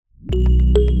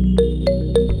Hello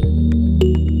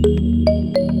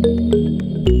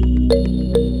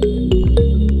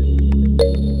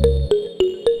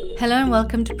and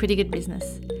welcome to Pretty Good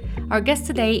Business. Our guest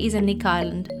today is Anik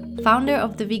Island, founder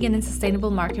of the vegan and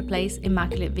sustainable marketplace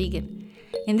Immaculate Vegan.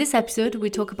 In this episode, we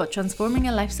talk about transforming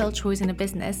a lifestyle choice in a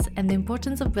business and the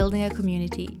importance of building a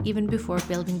community even before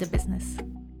building the business.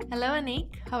 Hello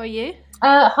Anik, how are you?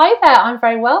 Hi there, I'm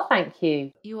very well, thank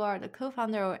you. You are the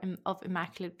co-founder of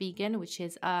Immaculate Vegan, which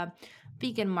is a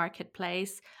vegan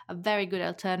marketplace, a very good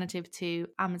alternative to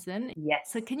Amazon.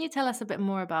 Yes. So can you tell us a bit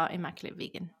more about Immaculate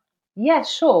Vegan? Yeah,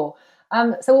 sure.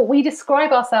 So we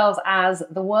describe ourselves as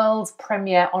the world's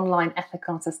premier online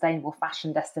ethical and sustainable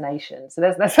fashion destination. So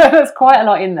there's quite a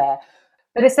lot in there.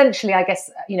 But essentially, I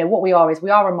guess, what we are is we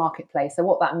are a marketplace. So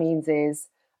what that means is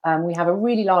we have a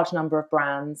really large number of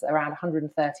brands, around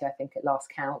 130, I think, at last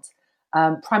count,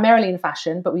 primarily in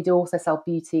fashion, but we do also sell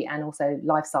beauty and also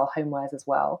lifestyle homewares as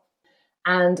well.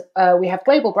 And we have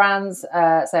global brands.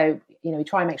 So, we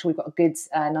try and make sure we've got a good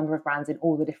number of brands in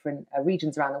all the different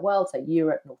regions around the world. So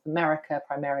Europe, North America,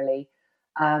 primarily.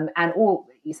 And all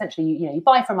essentially, you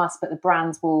buy from us, but the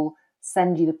brands will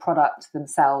send you the product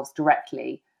themselves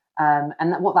directly. And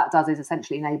what that does is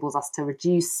essentially enables us to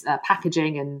reduce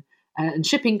packaging and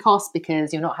shipping costs,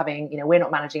 because you're not having, we're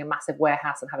not managing a massive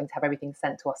warehouse and having to have everything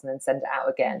sent to us and then send it out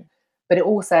again. But it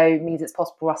also means it's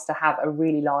possible for us to have a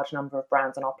really large number of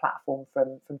brands on our platform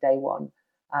from day one,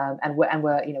 and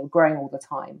we're growing all the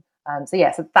time. So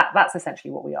that's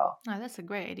essentially what we are. Oh, that's a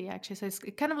great idea, actually. So it's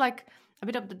kind of like a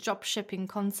bit of the drop shipping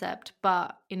concept,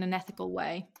 but in an ethical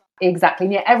way.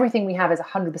 Exactly. Yeah, everything we have is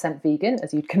 100% vegan,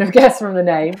 as you kind of guess from the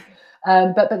name.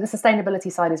 But the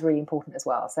sustainability side is really important as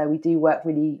well. So we do work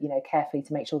really, carefully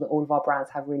to make sure that all of our brands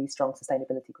have really strong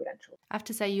sustainability credentials. I have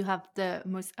to say, you have the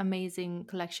most amazing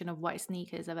collection of white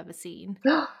sneakers I've ever seen.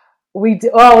 We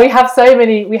do. Oh, we have so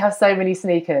many. We have so many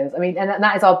sneakers. I mean, and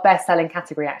that is our best-selling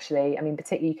category, actually. I mean,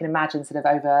 particularly you can imagine, sort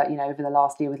of over the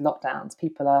last year with lockdowns,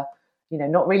 people are,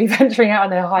 not really venturing out on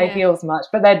their high heels much,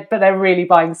 but they're really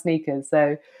buying sneakers.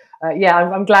 So,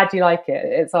 I'm glad you like it.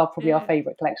 It's probably our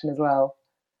favorite collection as well.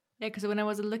 Yeah, because when I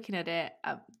was looking at it,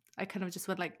 I kind of just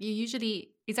went like,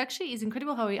 it's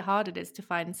incredible how hard it is to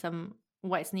find some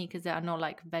white sneakers that are not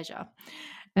like Veja.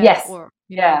 Yes. Or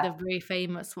the very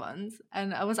famous ones.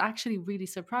 And I was actually really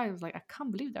surprised. I was like, I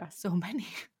can't believe there are so many.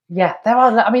 Yeah, there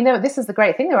are. I mean, this is the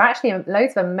great thing. There are actually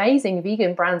loads of amazing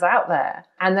vegan brands out there,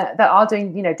 and that are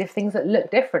doing, things that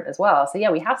look different as well. So yeah,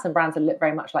 we have some brands that look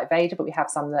very much like Veja, but we have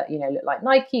some that, look like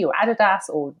Nike or Adidas,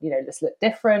 or, just look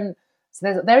different.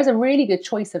 So there is a really good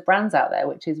choice of brands out there,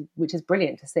 which is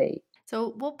brilliant to see.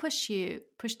 So what pushed you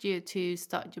to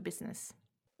start your business?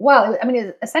 Well, I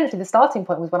mean, essentially the starting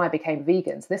point was when I became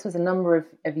vegan. So this was a number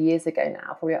of years ago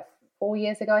now, probably about 4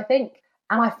 years ago, I think.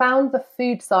 And I found the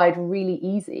food side really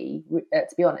easy,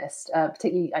 to be honest.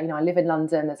 Particularly, I live in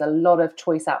London. There's a lot of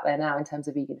choice out there now in terms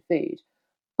of vegan food.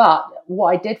 But what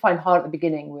I did find hard at the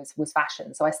beginning was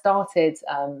fashion. So I started,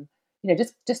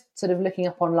 just sort of looking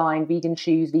up online vegan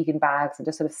shoes, vegan bags, and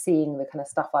just sort of seeing the kind of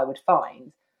stuff I would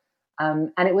find.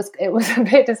 And it was a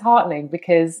bit disheartening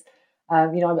because, I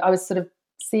was sort of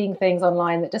seeing things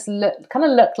online that just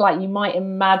looked like you might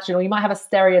imagine, or you might have a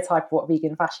stereotype of what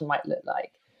vegan fashion might look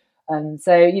like.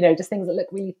 So, just things that look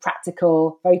really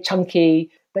practical, very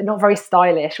chunky, but not very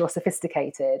stylish or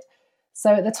sophisticated.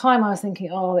 So at the time I was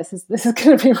thinking, oh, this is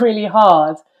going to be really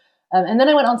hard. And then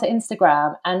I went onto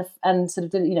Instagram and sort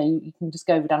of did, you can just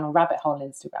go down a rabbit hole on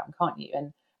Instagram, can't you?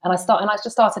 And I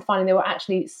just started finding there were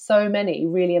actually so many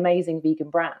really amazing vegan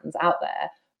brands out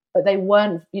there, but they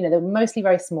weren't, they were mostly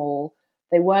very small.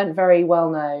 They weren't very well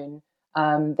known.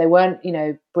 They weren't,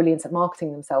 brilliant at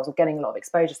marketing themselves or getting a lot of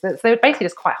exposure. So they were basically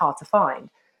just quite hard to find.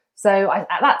 So at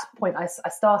that point, I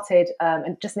started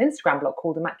just an Instagram blog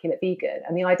called Immaculate Vegan.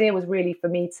 And the idea was really for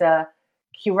me to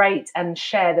curate and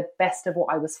share the best of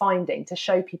what I was finding, to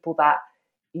show people that,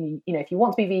 if you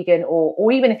want to be vegan,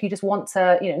 or even if you just want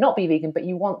to, not be vegan, but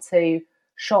you want to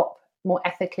shop more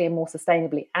ethically and more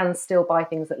sustainably and still buy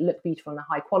things that look beautiful and are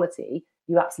high quality,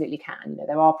 you absolutely can.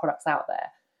 There are products out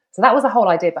there. So that was the whole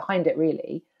idea behind it,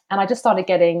 really. And I just started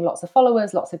getting lots of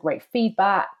followers, lots of great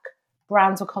feedback.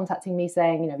 Brands were contacting me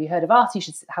saying, have you heard of us? You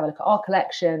should have a look at our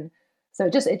collection. So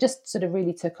it just sort of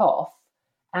really took off.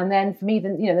 And then for me, the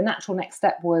natural next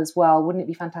step was, well, wouldn't it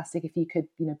be fantastic if you could,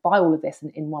 buy all of this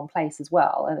in one place as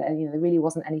well? And there really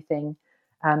wasn't anything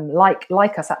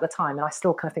like us at the time. And I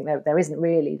still kind of think there isn't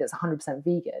really that's 100%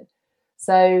 vegan.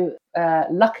 So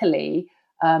luckily,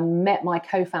 met my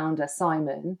co-founder,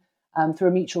 Simon, through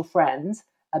a mutual friend,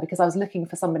 because I was looking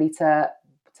for somebody to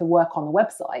work on the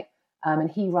website.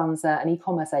 And he runs an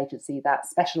e-commerce agency that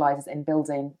specializes in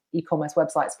building e-commerce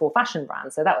websites for fashion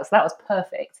brands. So that was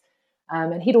perfect.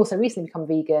 And he'd also recently become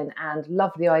vegan and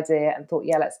loved the idea and thought,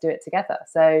 yeah, let's do it together.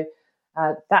 So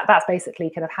that's basically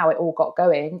kind of how it all got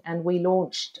going. And we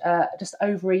launched just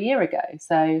over a year ago.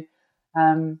 So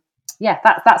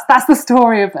that's the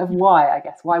story of why, I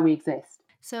guess, why we exist.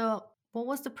 So what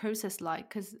was the process like?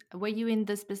 Because were you in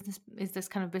this business, is this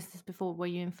kind of business before? Were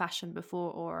you in fashion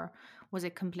before, or was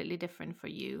it completely different for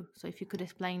you? So if you could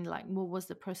explain, like, what was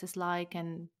the process like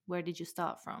and where did you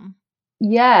start from?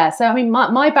 Yeah, so I mean,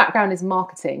 my background is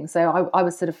marketing. So I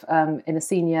was sort of in a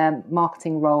senior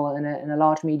marketing role in a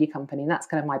large media company, and that's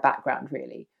kind of my background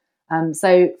really.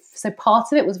 So part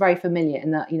of it was very familiar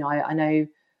in that, you know, I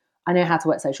know how to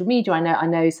work social media. I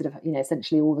know sort of, you know,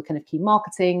 essentially all the kind of key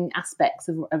marketing aspects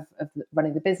of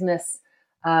running the business.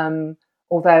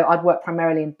 Although I'd worked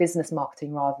primarily in business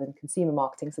marketing rather than consumer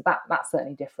marketing, so that's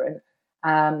certainly different.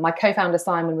 My co-founder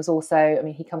Simon was also, I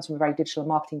mean, he comes from a very digital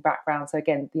marketing background. So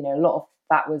again, you know, a lot of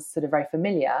that was sort of very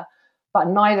familiar, but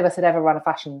neither of us had ever run a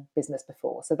fashion business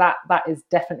before. So that is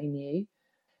definitely new.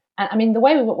 And I mean, the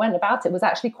way we went about it was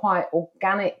actually quite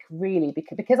organic, really,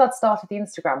 because I'd started the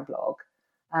Instagram blog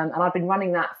and I'd been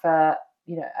running that for,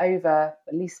 you know, over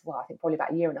at least, well, I think probably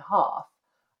about a year and a half.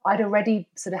 I'd already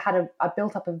sort of I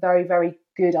built up a very, very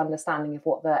good understanding of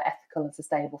what the ethical and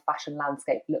sustainable fashion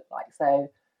landscape looked like.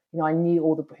 So, you know, I knew who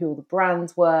all the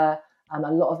brands were. A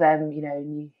lot of them, you know,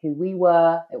 knew who we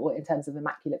were in terms of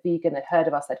Immaculate Vegan. They'd heard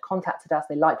of us, they'd contacted us,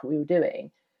 they liked what we were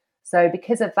doing. So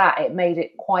because of that, it made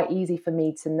it quite easy for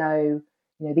me to know,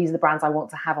 you know, these are the brands I want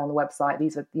to have on the website.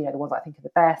 These are, you know, the ones I think are the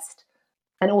best.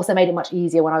 And also made it much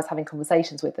easier when I was having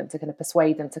conversations with them to kind of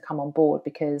persuade them to come on board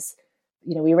because,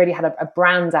 you know, we already had a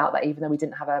brand out there, even though we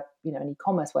didn't have an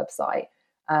e-commerce website.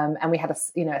 And we had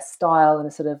a style and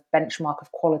a sort of benchmark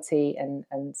of quality and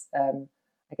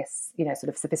I guess, you know, sort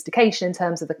of sophistication in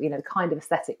terms of the, you know, the kind of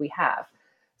aesthetic we have.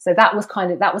 So that was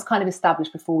kind of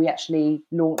established before we actually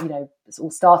launched, you know,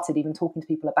 or started even talking to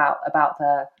people about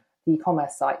the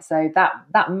e-commerce site. So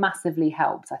that massively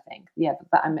helped, I think. Yeah,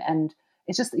 and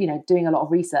it's just, you know, doing a lot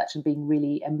of research and being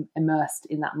really immersed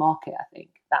in that market. I think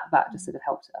that just sort of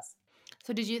helped us.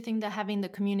 So did you think that having the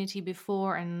community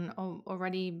before and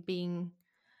already being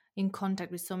in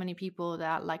contact with so many people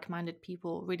that like-minded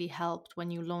people really helped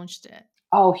when you launched it?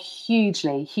 Oh,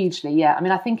 hugely. Yeah. I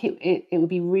mean, I think it would have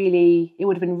been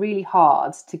really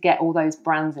hard to get all those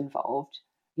brands involved,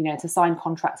 you know, to sign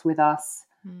contracts with us,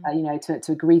 you know,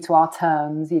 to agree to our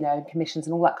terms, you know, commissions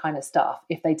and all that kind of stuff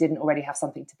if they didn't already have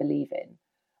something to believe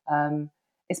in.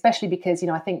 Especially because, you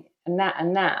know, I think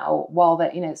now while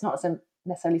that, you know, it's not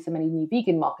necessarily so many new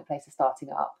vegan marketplaces starting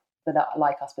up that are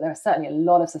like us, but there are certainly a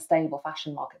lot of sustainable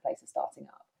fashion marketplaces starting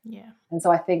up. Yeah. And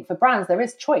so I think for brands there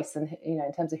is choice, and you know,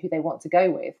 in terms of who they want to go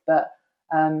with. But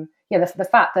the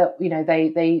fact that, you know,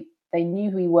 they knew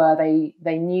who we were,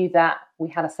 they knew that we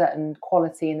had a certain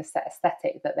quality and a set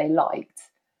aesthetic that they liked.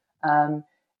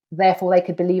 Therefore, they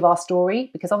could believe our story,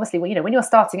 because obviously, when you're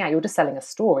starting out, you're just selling a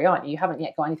story, aren't you? You haven't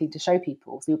yet got anything to show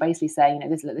people. So you're basically saying, you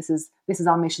know, this is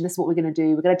our mission. This is what we're going to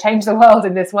do. We're going to change the world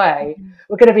in this way.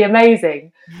 We're going to be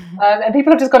amazing, and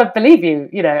people have just got to believe you,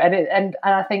 you know. And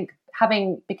I think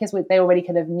because they already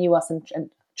kind of knew us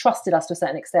and trusted us to a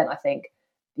certain extent, I think,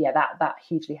 yeah, that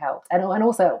hugely helped, and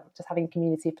also just having a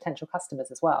community of potential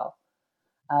customers as well,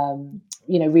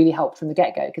 you know, really helped from the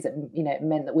get-go, because it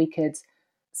meant that we could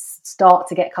start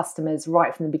to get customers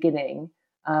right from the beginning,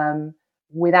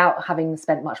 without having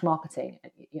spent much marketing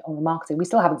on the marketing. We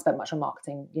still haven't spent much on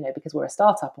marketing, you know, because we're a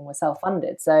startup and we're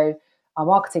self-funded, so our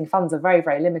marketing funds are very,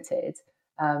 very limited.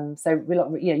 So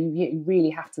you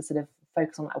really have to sort of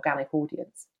focus on that organic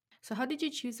audience. So how did you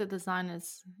choose the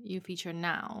designers you feature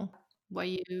now?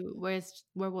 Was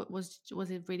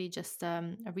it really just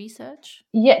a research?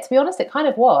 Yeah, to be honest, it kind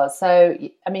of was. So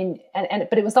I mean,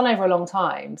 but it was done over a long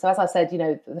time. So as I said, you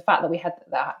know, the fact that we had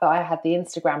that I had the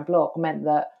Instagram blog meant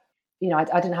that, you know,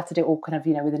 I didn't have to do it all kind of,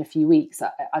 you know, within a few weeks.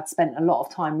 I'd spent a lot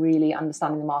of time really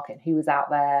understanding the market and who was out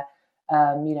there,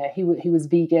 you know, who was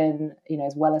vegan, you know,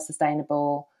 as well as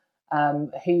sustainable,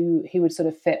 who would sort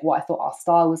of fit what I thought our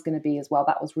style was going to be as well.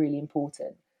 That was really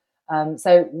important.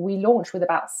 So we launched with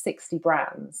about 60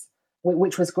 brands,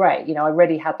 which was great. You know, I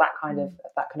already had that kind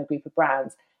of group of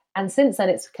brands. And since then,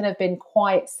 it's kind of been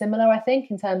quite similar, I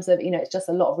think, in terms of, you know, it's just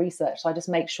a lot of research. So I just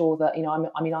make sure that, you know,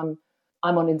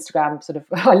 I'm on Instagram, sort of,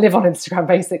 I live on Instagram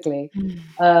basically. You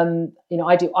know,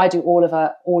 I do all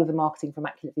of the marketing for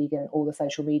Immaculate Vegan, all the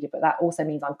social media, but that also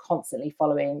means I'm constantly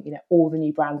following, you know, all the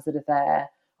new brands that are there.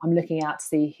 I'm looking out to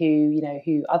see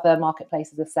who other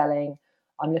marketplaces are selling.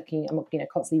 I'm you know,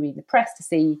 constantly reading the press to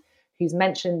see who's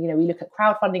mentioned. We look at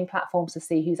crowdfunding platforms to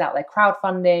see who's out there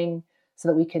crowdfunding, so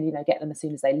that we can get them as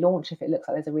soon as they launch if it looks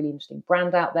like there's a really interesting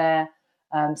brand out there.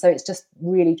 So it's just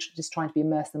really just trying to be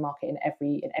immersed in the market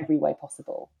in every way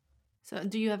possible. So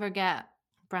do you ever get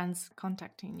brands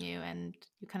contacting you and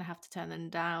you kind of have to turn them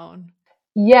down?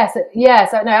 Yes, yeah.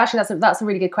 So no, actually, that's a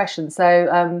really good question.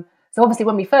 So obviously,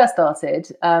 when we first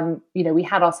started, we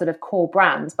had our sort of core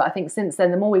brands, but I think since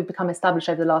then, the more we've become established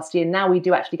over the last year, now we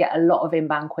do actually get a lot of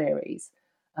inbound queries.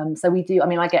 So we do. I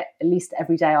mean, I get at least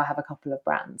every day. I have a couple of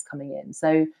brands coming in.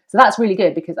 So that's really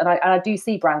good because I do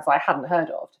see brands that I hadn't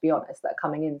heard of, to be honest, that are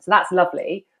coming in. So that's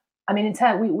lovely. I mean, in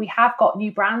turn, we have got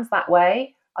new brands that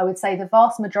way. I would say the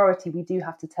vast majority we do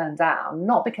have to turn down,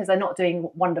 not because they're not doing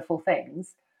wonderful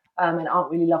things. And aren't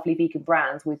really lovely vegan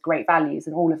brands with great values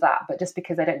and all of that, but just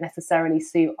because they don't necessarily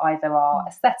suit either our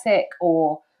aesthetic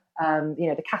or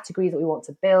the categories that we want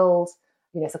to build.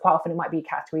 So quite often it might be a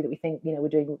category that we think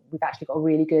we've actually got a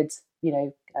really good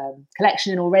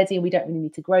collection in already, and we don't really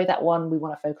need to grow that one. We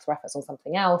want to focus our efforts on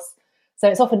something else. So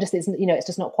it's often just it's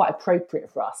just not quite appropriate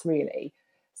for us, really.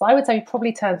 So I would say we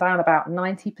probably turn down about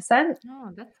 90%.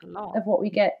 Oh, that's a lot of what we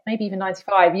get, maybe even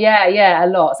 95. Yeah, a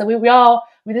lot. So we are.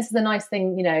 I mean, this is a nice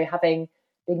thing, having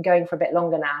been going for a bit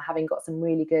longer now, having got some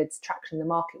really good traction in the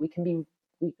market. We can be,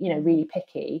 really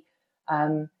picky,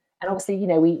 and obviously,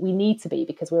 we need to be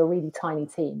because we're a really tiny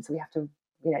team. So we have to,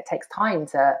 it takes time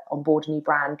to onboard a new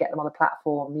brand, get them on the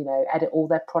platform, edit all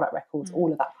their product records,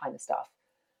 all of that kind of stuff,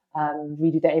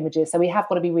 redo their images. So we have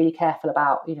got to be really careful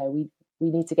about, we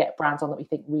need to get brands on that we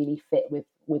think really fit with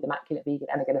Immaculate Vegan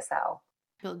and are going to sell.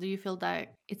 Do you feel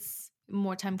that it's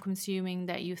more time consuming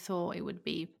than you thought it would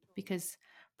be? Because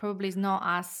probably it's not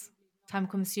as time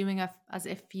consuming as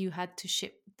if you had to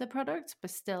ship the product, but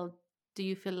still, do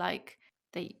you feel like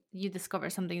that you discover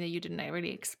something that you didn't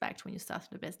really expect when you started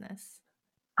the business?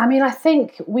 I mean, I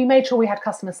think we made sure we had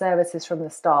customer services from the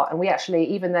start, and we actually,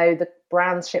 even though the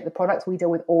brands ship the products, we deal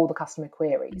with all the customer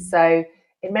queries. So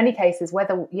in many cases,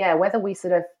 whether we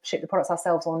sort of ship the products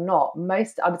ourselves or not,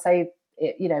 I would say,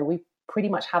 we pretty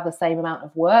much have the same amount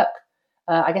of work.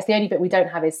 I guess the only bit we don't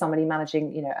have is somebody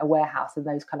managing, a warehouse and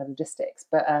those kind of logistics.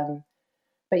 But I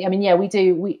mean, yeah, we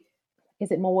do. Is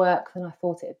it more work than I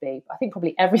thought it'd be? I think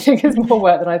probably everything is more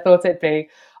work than I thought it'd be.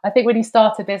 I think when you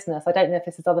start a business, I don't know if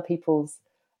this is other people's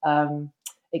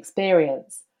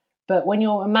experience, but when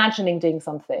you're imagining doing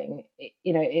something,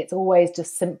 it's always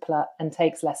just simpler and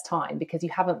takes less time because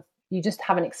you just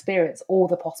haven't experienced all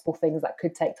the possible things that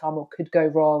could take time or could go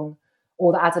wrong,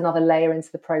 or that adds another layer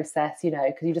into the process,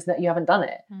 because you haven't done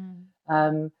it.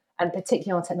 And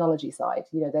particularly on the technology side,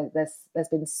 there's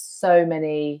been so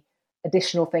many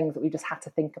additional things that we just had to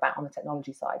think about on the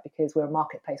technology side because we're a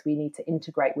marketplace. We need to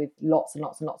integrate with lots and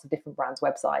lots and lots of different brands'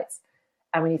 websites.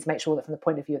 And we need to make sure that from the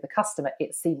point of view of the customer,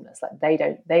 it's seamless. Like they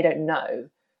don't know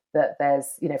that there's,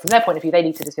 from their point of view, they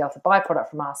need to just be able to buy a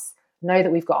product from us, know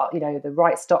that we've got, the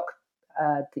right stock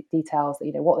details,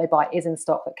 that, what they buy is in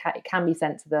stock, that it can be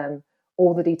sent to them.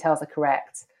 All the details are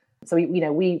correct. So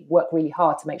we work really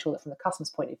hard to make sure that from the customer's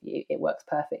point of view, it works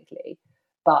perfectly.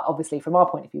 But obviously from our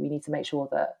point of view, we need to make sure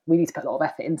that we need to put a lot of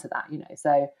effort into that,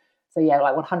 So yeah,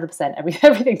 like 100%,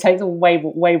 everything takes way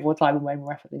more time and way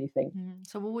more effort than you think.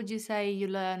 So what would you say you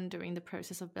learned during the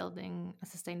process of building a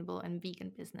sustainable and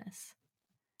vegan business?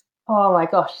 Oh my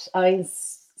gosh,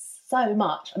 so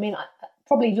much. I mean,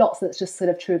 probably lots that's just sort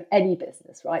of true of any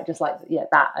business, right? Just like,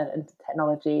 that and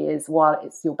technology is, while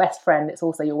it's your best friend, it's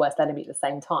also your worst enemy at the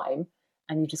same time.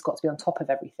 And you just got to be on top of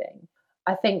everything.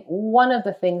 I think one of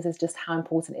the things is just how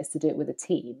important it is to do it with a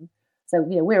team. So,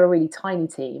 we're a really tiny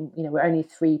team, we're only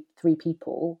three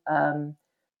people,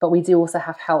 but we do also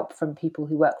have help from people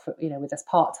who work with us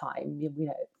part-time,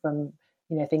 from,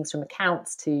 things from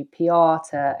accounts to PR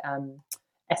to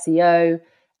SEO.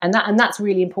 And that's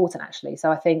really important, actually.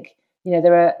 So I think,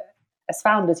 there are, as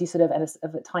founders, you sort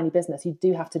of a tiny business, you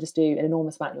do have to just do an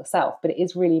enormous amount yourself, but it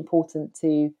is really important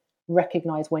to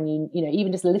recognize when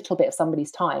even just a little bit of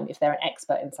somebody's time, if they're an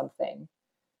expert in something,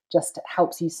 just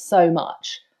helps you so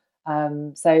much.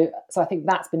 So I think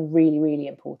that's been really, really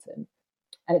important,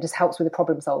 and it just helps with the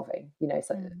problem solving,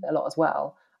 a lot as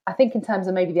well. I think in terms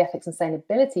of maybe the ethics and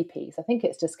sustainability piece, I think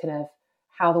it's just kind of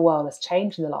how the world has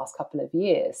changed in the last couple of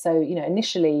years. So,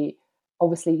 initially,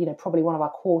 obviously, probably one of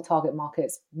our core target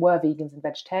markets were vegans and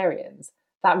vegetarians.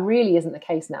 That really isn't the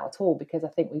case now at all, because I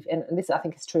think and this I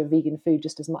think is true of vegan food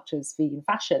just as much as vegan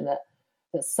fashion, that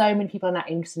so many people are now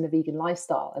interested in the vegan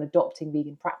lifestyle and adopting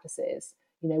vegan practices.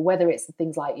 Whether it's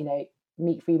things like,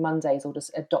 meat-free Mondays or just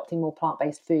adopting more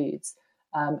plant-based foods.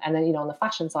 And then, on the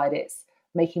fashion side, it's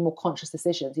making more conscious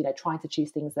decisions, trying to choose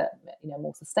things that, are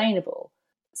more sustainable.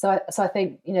 So I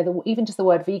think, even just the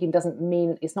word vegan doesn't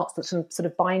mean, it's not such a sort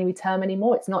of binary term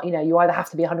anymore. It's not, you either have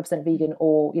to be 100% vegan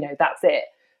or, that's it.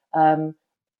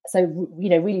 So,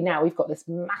 really now we've got this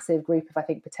massive group of, I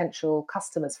think, potential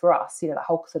customers for us, that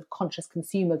whole sort of conscious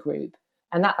consumer group.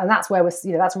 And that's where we're,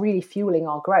 that's really fueling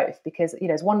our growth, because,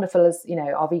 as wonderful as,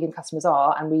 our vegan customers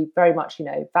are, and we very much,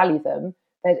 value them,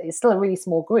 it's still a really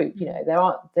small group. There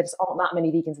just aren't that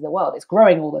many vegans in the world. It's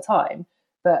growing all the time.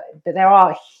 But there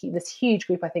are this huge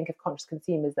group, I think, of conscious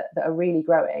consumers that are really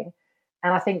growing.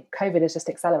 And I think COVID has just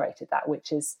accelerated that,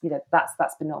 which is,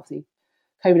 that's been, obviously,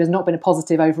 COVID has not been a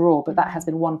positive overall, but that has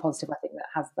been one positive, I think,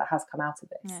 that has come out of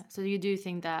this. Yeah. So you do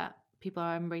think that people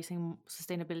are embracing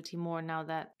sustainability more now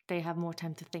that they have more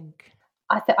time to think?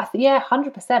 Yeah,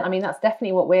 100%. I mean, that's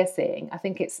definitely what we're seeing. I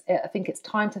think it's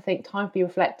time to think, time to be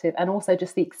reflective, and also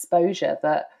just the exposure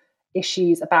that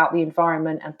issues about the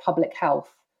environment and public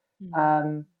health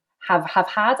have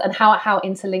had, and how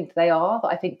interlinked they are.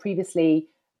 But I think previously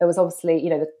there was obviously,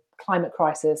 the climate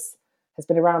crisis has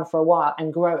been around for a while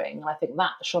and growing. And I think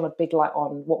that shone a big light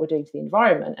on what we're doing to the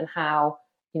environment, and how,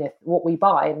 what we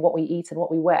buy and what we eat and what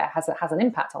we wear has an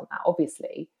impact on that,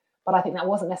 obviously. But I think that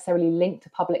wasn't necessarily linked to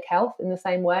public health in the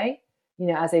same way,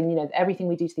 as in, everything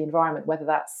we do to the environment, whether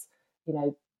that's,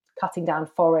 cutting down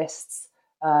forests,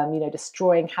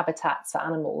 destroying habitats for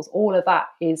animals, all of that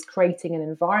is creating an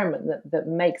environment that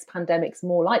makes pandemics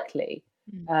more likely.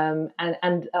 So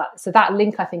that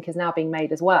link, I think, is now being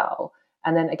made as well.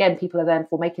 And then again, people are then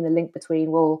for making the link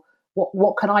between, well,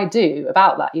 what can I do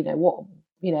about that?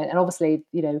 And obviously,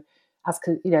 as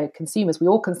consumers, we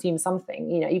all consume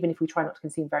something, even if we try not to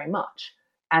consume very much.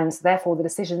 And therefore,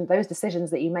 those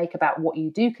decisions that you make about what you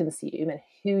do consume and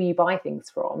who you buy things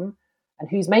from and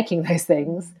who's making those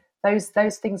things,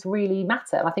 those things really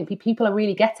matter. And I think people are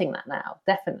really getting that now,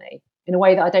 definitely, in a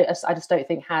way that I just don't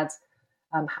think had,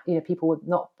 people were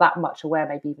not that much aware,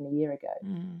 maybe even a year ago.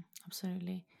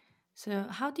 Absolutely. So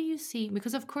how do you see,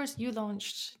 because of course you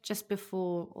launched just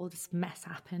before all this mess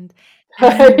happened.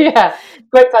 Yeah,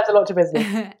 great time to launch a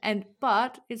business.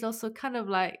 But it's also kind of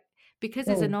like, because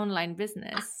it's an online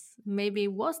business, maybe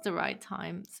it was the right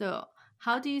time. So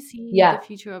how do you see the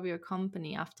future of your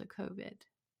company after COVID?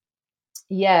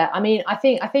 Yeah, I mean, I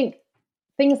think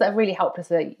things that have really helped us,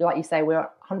 like you say, we're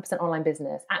 100% online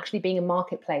business. Actually being a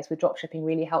marketplace with dropshipping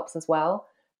really helps as well,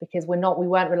 because we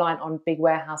weren't reliant on big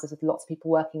warehouses with lots of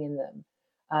people working in them.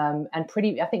 And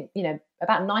I think,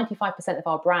 about 95% of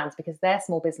our brands, because they're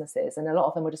small businesses and a lot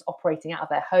of them were just operating out of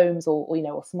their homes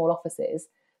or small offices,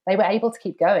 they were able to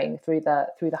keep going through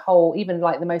the whole, even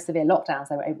like the most severe lockdowns,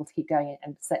 they were able to keep going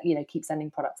and keep sending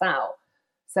products out.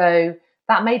 So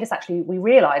that made us we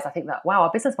realized, I think, that, wow,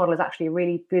 our business model is actually a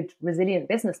really good, resilient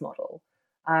business model.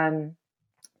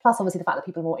 Plus, obviously, the fact that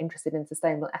people are more interested in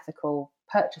sustainable, ethical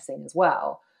purchasing as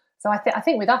well. So I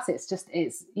think with us, it's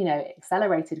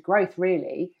accelerated growth,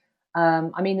 really.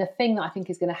 I mean, the thing that I think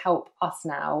is going to help us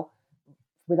now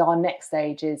with our next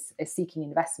stage is seeking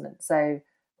investment. So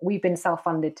we've been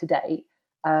self-funded to date,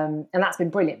 and that's been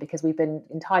brilliant, because we've been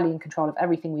entirely in control of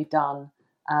everything we've done,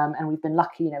 and we've been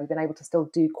lucky. We've been able to still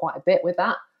do quite a bit with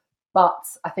that. But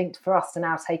I think for us to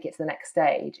now take it to the next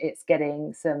stage, it's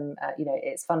getting some,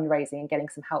 it's fundraising and getting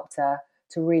some help to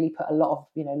really put a lot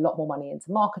more money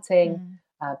into marketing.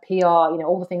 PR,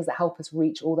 all the things that help us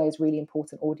reach all those really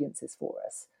important audiences for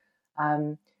us.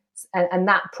 And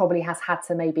that probably has had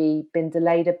to maybe been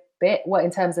delayed a bit. Well, in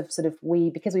terms of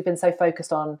because we've been so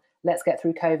focused on, let's get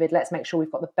through COVID, let's make sure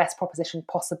we've got the best proposition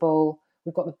possible,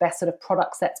 we've got the best sort of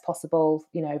product sets possible,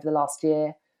 over the last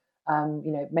year.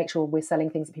 Make sure we're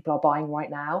selling things that people are buying right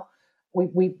now.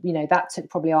 We that took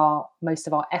probably most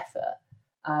of our effort.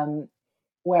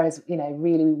 Whereas,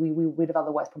 really, we would have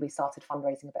otherwise probably started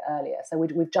fundraising a bit earlier. So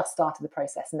we've just started the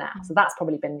process now. So that's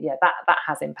probably been, that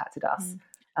has impacted us.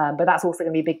 But that's also going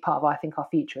to be a big part of, I think, our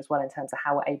future as well, in terms of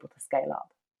how we're able to scale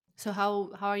up. So how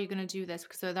are you going to do this?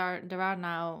 Because there are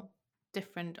now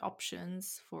different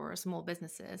options for small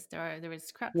businesses. There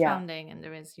is crowdfunding and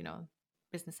there is,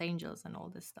 business angels and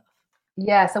all this stuff.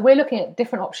 Yeah, so we're looking at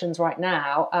different options right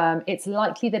now. It's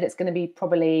likely that it's going to be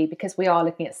probably, because we are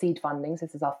looking at seed funding, so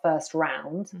this is our first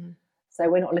round. So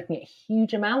we're not looking at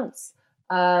huge amounts,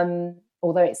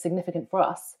 although it's significant for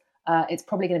us. It's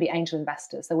probably going to be angel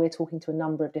investors. So we're talking to a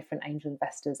number of different angel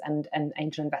investors and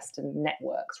angel investor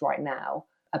networks right now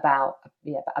about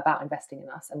investing in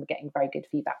us, and we're getting very good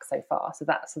feedback so far. So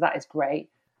that is great.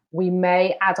 We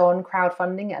may add on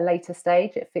crowdfunding at a later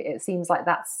stage. It seems like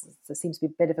it seems to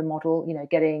be a bit of a model,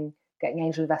 getting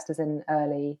angel investors in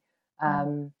early,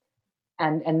 and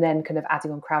and then kind of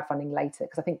adding on crowdfunding later.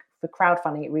 Because I think for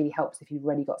crowdfunding, it really helps if you've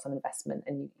already got some investment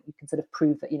and you can sort of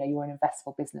prove that, you're an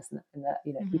investable business and that,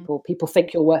 people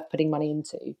think you're worth putting money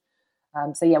into.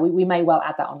 So yeah, we may well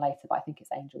add that on later, but I think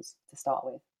it's angels to start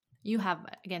with. You have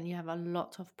a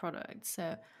lot of products.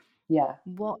 So Yeah.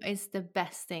 what is the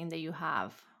best thing that you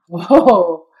have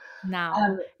Oh,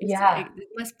 now? yeah. It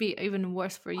must be even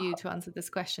worse for you to answer this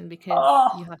question because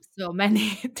Oh, you have so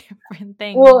many different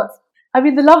well, things. I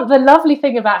mean, the lovely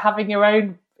thing about having your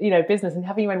own, business and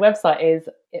having your own website is,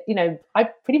 I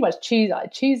pretty much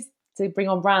choose to bring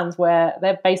on brands where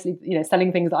they're basically,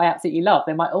 selling things that I absolutely love.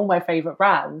 They're all my favorite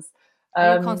brands.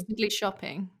 Are you Um, constantly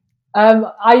shopping?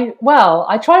 I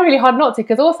try really hard not to,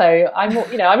 because also I'm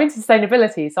into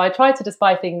sustainability, so I try to just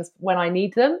buy things when I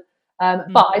need them.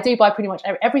 But I do buy pretty much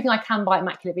everything I can buy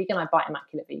Immaculate Vegan. I buy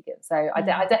Immaculate Vegan, so I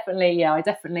definitely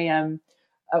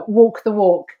walk the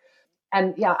walk.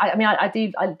 And yeah, I mean, I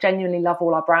genuinely love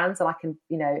all our brands, and I can,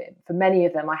 for many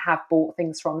of them, I have bought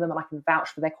things from them, and I can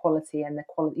vouch for their quality and their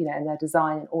quality, and their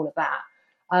design and all of that.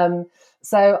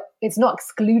 So it's not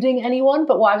excluding anyone,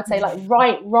 but what I would say, like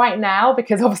right now,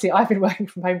 because obviously I've been working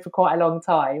from home for quite a long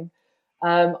time,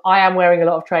 I am wearing a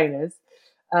lot of trainers.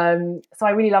 So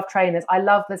I really love trainers.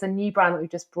 There's a new brand that we've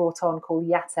just brought on called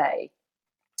Yate,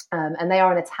 and they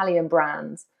are an Italian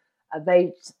brand.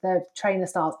 Their trainer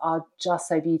styles are just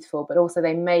so beautiful, but also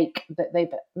they make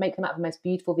them out of the most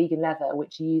beautiful vegan leather,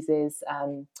 which uses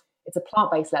it's a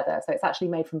plant-based leather, so it's actually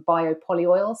made from bio-poly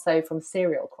oil, so from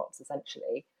cereal crops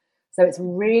essentially. So it's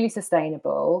really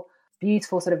sustainable,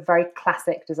 beautiful, sort of very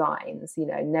classic designs. It's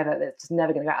just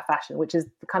never going to go out of fashion, which is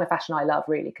the kind of fashion I love,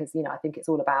 really, because I think it's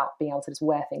all about being able to just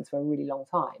wear things for a really long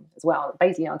time as well,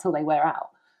 basically until they wear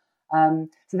out.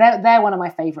 So they're one of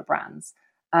my favourite brands.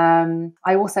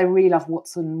 I also really love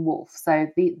Watson Wolf.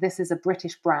 So this is a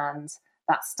British brand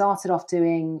that started off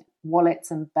doing wallets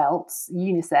and belts,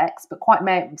 unisex, but quite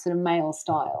sort of male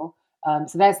style.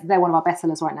 So they're one of our best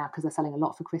sellers right now because they're selling a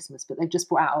lot for Christmas. But they've just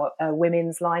brought out a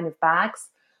women's line of bags,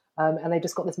 and they've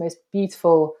just got this most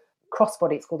beautiful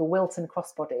crossbody. It's called a Wilton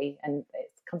crossbody, and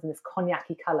it comes in this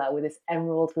cognac-y colour with this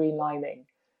emerald green lining,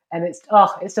 and it's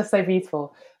just so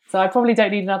beautiful. So I probably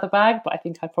don't need another bag, but I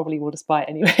think I probably will just buy it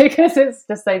anyway because it's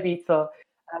just so beautiful.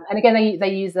 And again,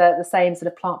 they use the same sort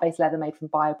of plant-based leather made from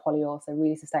bio-poly oil, so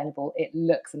really sustainable. It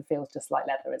looks and feels just like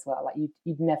leather as well. Like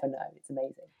you'd never know. It's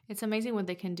amazing. It's amazing what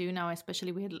they can do now,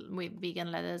 especially with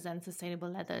vegan leathers and sustainable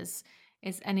leathers.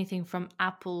 It's anything from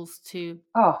apples to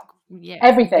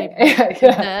everything.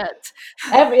 Dirt.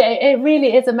 It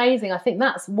really is amazing. I think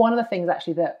that's one of the things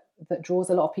actually that draws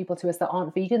a lot of people to us that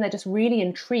aren't vegan. They're just really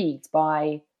intrigued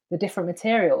by the different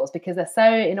materials because they're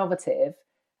so innovative.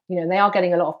 And they are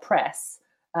getting a lot of press.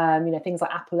 Things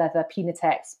like apple leather,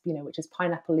 Pinatex, which is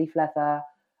pineapple leaf leather.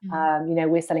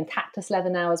 We're selling cactus leather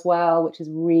now as well, which is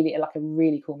really like a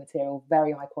really cool material,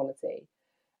 very high quality.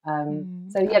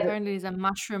 Apparently there's a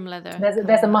mushroom leather.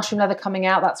 There's a mushroom leather coming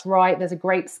out. That's right. There's a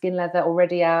grape skin leather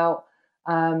already out.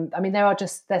 There are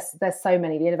there's so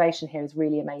many. The innovation here is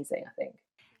really amazing, I think.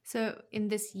 So in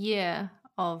this year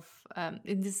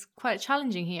in this quite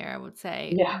challenging year, I would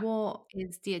say, what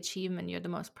is the achievement you're the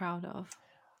most proud of?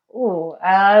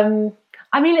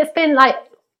 It's been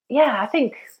I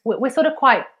think we're sort of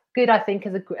quite good, I think,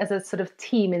 as a sort of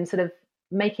team in sort of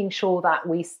making sure that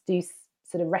we do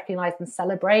sort of recognize and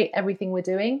celebrate everything we're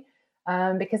doing,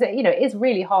 because it is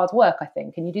really hard work, I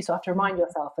think, and you do sort of have to remind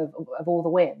yourself of all the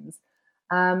wins.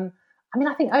 I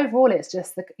think overall it's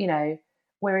just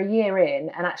we're a year in,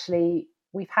 and actually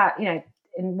we've had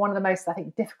in one of the most, I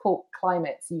think, difficult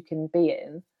climates you can be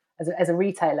in as a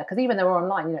retailer, because even though we're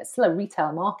online, it's still a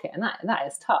retail market, and that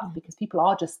is tough because people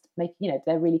are just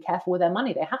they're really careful with their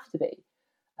money. They have to be.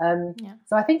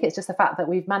 So I think it's just the fact that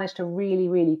we've managed to really,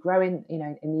 really grow in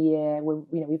the year.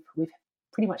 We've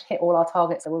pretty much hit all our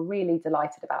targets, so we're really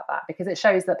delighted about that because it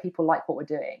shows that people like what we're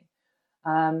doing,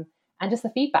 and just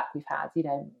the feedback we've had.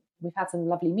 We've had some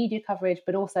lovely media coverage,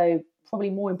 but also probably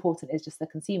more important is just the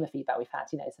consumer feedback we've had.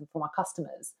 From our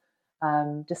customers.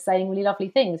 Just saying really lovely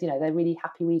things. They're really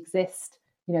happy we exist.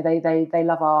 They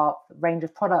love our range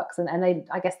of products, and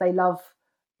I guess they love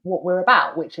what we're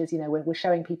about, which is we're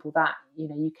showing people that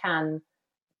you can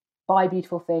buy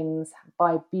beautiful things,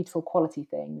 buy beautiful quality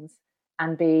things,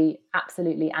 and be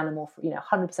absolutely animal free,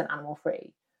 100% animal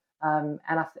free. And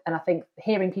I think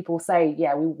hearing people say,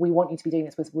 we want you to be doing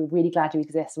this, we're really glad you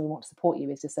exist and we want to support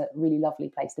you, is just a really lovely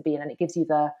place to be in, and it gives you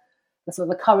the sort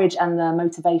of the courage and the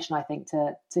motivation, I think,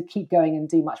 to keep going and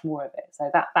do much more of it. So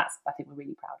that's I think we're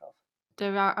really proud of.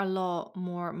 There are a lot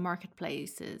more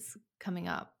marketplaces coming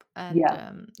up and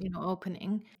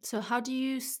opening. So how do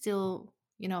you still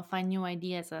find new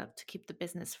ideas to keep the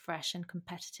business fresh and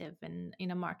competitive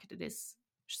in a market that is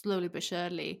slowly but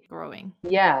surely growing?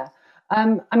 Yeah.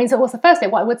 I mean, so what's the first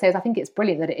thing? What I would say is I think it's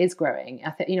brilliant that it is growing.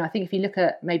 I think if you look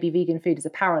at maybe vegan food as a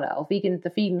parallel,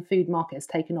 the vegan food market has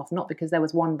taken off, not because there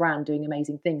was one brand doing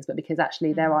amazing things, but because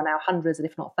actually there are now hundreds,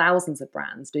 if not thousands of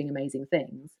brands doing amazing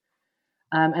things.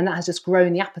 And that has just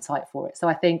grown the appetite for it. So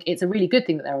I think it's a really good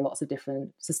thing that there are lots of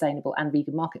different sustainable and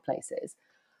vegan marketplaces.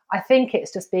 I think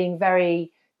it's just being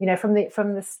very, from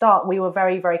the start, we were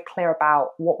very, very clear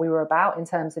about what we were about in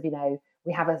terms of,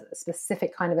 we have a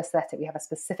specific kind of aesthetic. We have a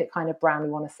specific kind of brand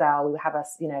we want to sell. We have a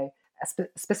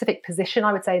specific position,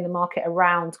 I would say, in the market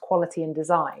around quality and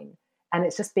design. And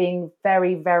it's just being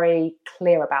very, very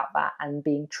clear about that and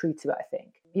being true to it, I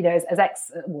think. Current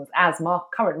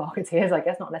marketeers, I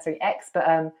guess, not necessarily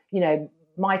but,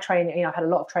 my training, I've had a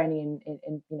lot of training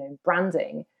in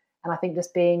branding. And I think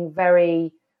just being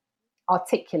very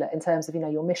articulate in terms of,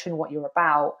 your mission, what you're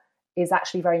about, is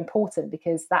actually very important,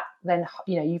 because that then,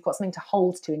 you've got something to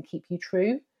hold to and keep you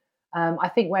true. I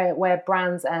think where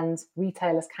brands and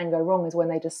retailers can go wrong is when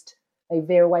they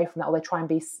veer away from that, or they try and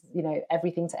be,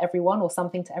 everything to everyone or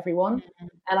something to everyone. Mm-hmm.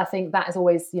 And I think that is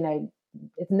always,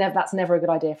 that's never a good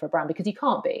idea for a brand, because you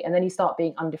can't be, and then you start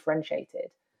being undifferentiated.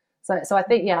 So I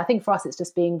think for us, it's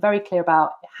just being very clear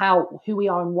about who we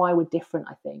are and why we're different,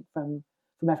 I think, from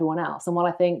everyone else. And while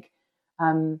I think,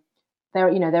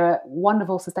 there are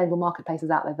wonderful sustainable marketplaces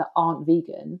out there that aren't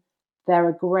vegan. There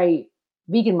are great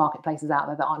vegan marketplaces out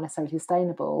there that aren't necessarily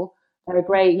sustainable. There are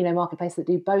great, marketplaces that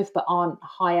do both but aren't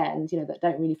high end, that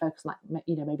don't really focus on,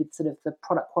 maybe sort of the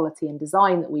product quality and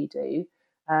design that we do,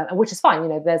 and which is fine.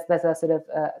 There's a sort of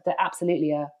there's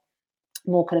absolutely a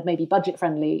more kind of maybe budget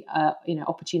friendly,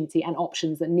 opportunity and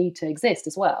options that need to exist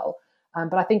as well.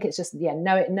 But I think it's just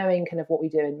knowing kind of what we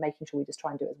do and making sure we just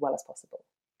try and do it as well as possible.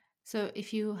 So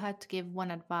if you had to give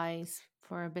one advice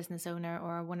for a business owner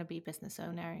or a wannabe business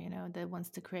owner, that wants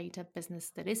to create a business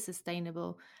that is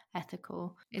sustainable,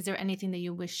 ethical, is there anything that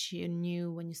you wish you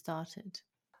knew when you started?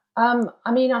 I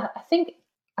think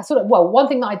one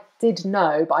thing that I did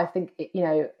know, but I think,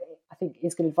 I think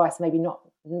is good advice, maybe not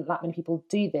that many people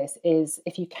do this, is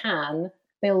if you can,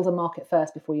 build a market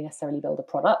first before you necessarily build a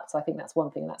product. So I think that's one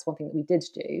thing, and that's one thing that we did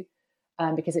do,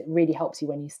 because it really helps you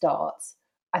when you start.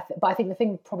 But I think the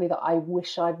thing probably that I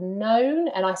wish I'd known,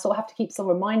 and I sort of have to keep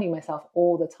reminding myself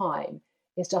all the time,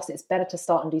 is just it's better to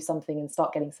start and do something and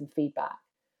start getting some feedback,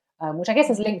 which I guess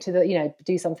is linked to the,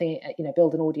 do something,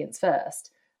 build an audience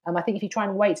first. I think if you try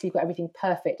and wait till you've got everything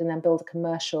perfect and then build a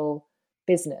commercial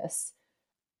business,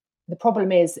 the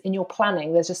problem is in your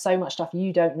planning, there's just so much stuff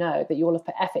you don't know that you'll have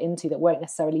put effort into that won't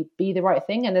necessarily be the right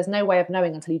thing. And there's no way of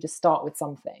knowing until you just start with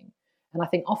something. And I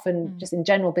think often just in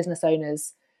general, business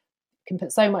owners can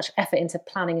put so much effort into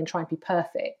planning and trying to be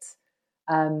perfect.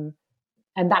 And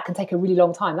that can take a really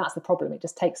long time. That's the problem. It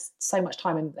just takes so much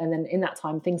time. And then in that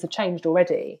time, things have changed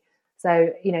already.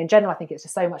 So, in general, I think it's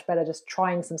just so much better just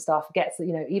trying some stuff,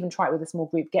 even try it with a small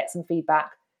group, get some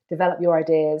feedback, develop your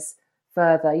ideas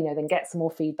further, then get some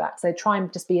more feedback. So try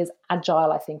and just be as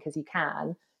agile, I think, as you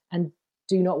can, and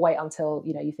do not wait until,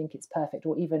 you think it's perfect,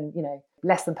 or even,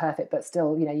 less than perfect, but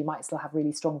still, you might still have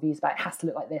really strong views about it has to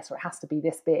look like this, or it has to be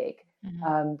this big.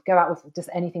 Mm-hmm. Go out with just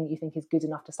anything that you think is good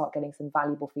enough to start getting some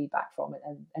valuable feedback from it.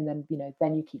 And then,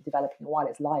 then you keep developing it while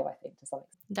it's live, I think, to some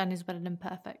extent. Done is better than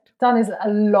perfect. Done is a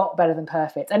lot better than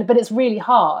perfect. But it's really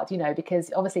hard,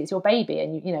 because obviously it's your baby,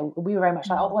 and, we were very much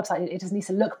like, the website, it just needs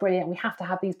to look brilliant. We have to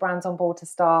have these brands on board to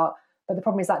start. But the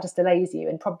problem is that just delays you.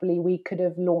 And probably we could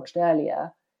have launched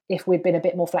earlier if we'd been a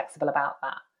bit more flexible about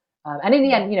that. And in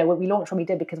the end, we launched when we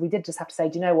did, because we did just have to say,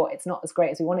 do you know what, it's not as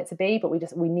great as we want it to be, but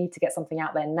we need to get something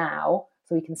out there now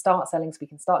so we can start selling, so we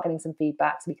can start getting some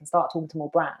feedback, so we can start talking to more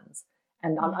brands.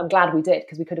 And I'm glad we did,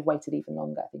 because we could have waited even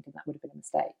longer, I think, and that would have been a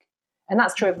mistake. And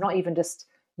that's true of not even just,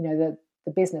 the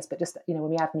business, but just, when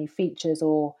we add new features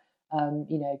or,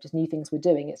 just new things we're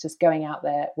doing, it's just going out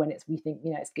there when we think,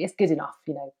 it's good enough,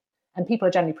 and people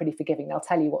are generally pretty forgiving. They'll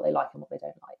tell you what they like and what they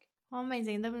don't like. Oh,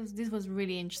 amazing. This was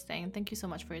really interesting. Thank you so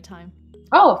much for your time.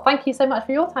 Oh, thank you so much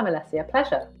for your time, Alessia.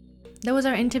 Pleasure. That was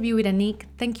our interview with Anique.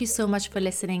 Thank you so much for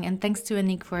listening, and thanks to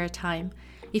Anique for her time.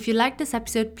 If you liked this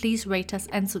episode, please rate us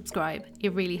and subscribe.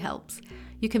 It really helps.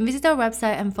 You can visit our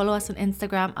website and follow us on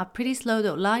Instagram at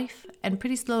prettyslow.life and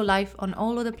Pretty Slow Life on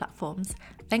all other platforms.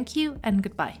 Thank you and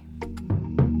goodbye.